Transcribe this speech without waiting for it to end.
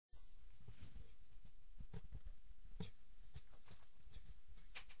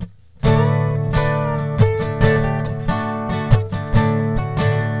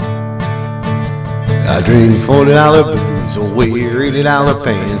Drink $40 booze or wear $80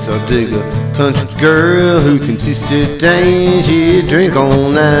 pants. I'll dig a country girl who can twist her dance. Yeah, drink all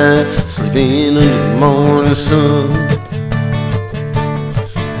night, sleeping under the morning sun.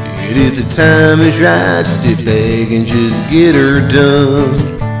 Yet if the time is right, step back and just get her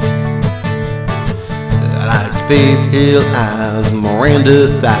done. Like Faith Hill eyes, Miranda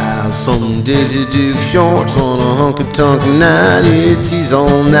thighs, some Dizzy Duke shorts on a honky-tonk night. Yeah, tease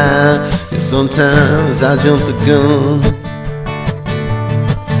all night, and sometimes I jump the gun.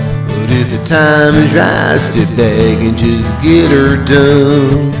 But if the time is right, step back and just get her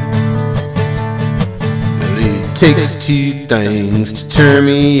done. Well, it takes two things to turn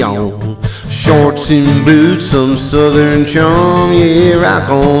me on: shorts and boots, some southern charm. Yeah, rock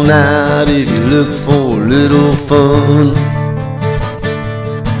all night if you look for a little fun.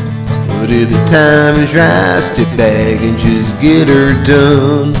 But if the time is right, step back and just get her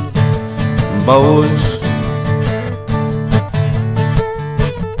done, boys.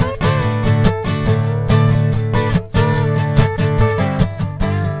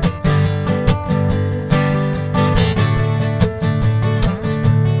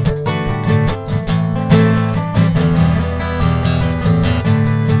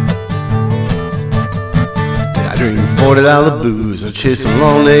 Drink $40 booze, I chase a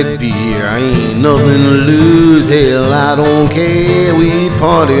long neck beer. I ain't nothing to lose, hell I don't care. We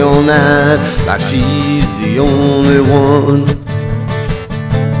party all night like she's the only one.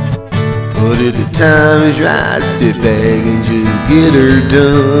 But if the time is right, step back and just get her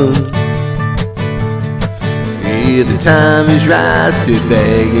done. If the time is right, step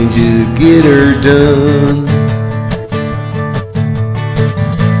back and just get her done.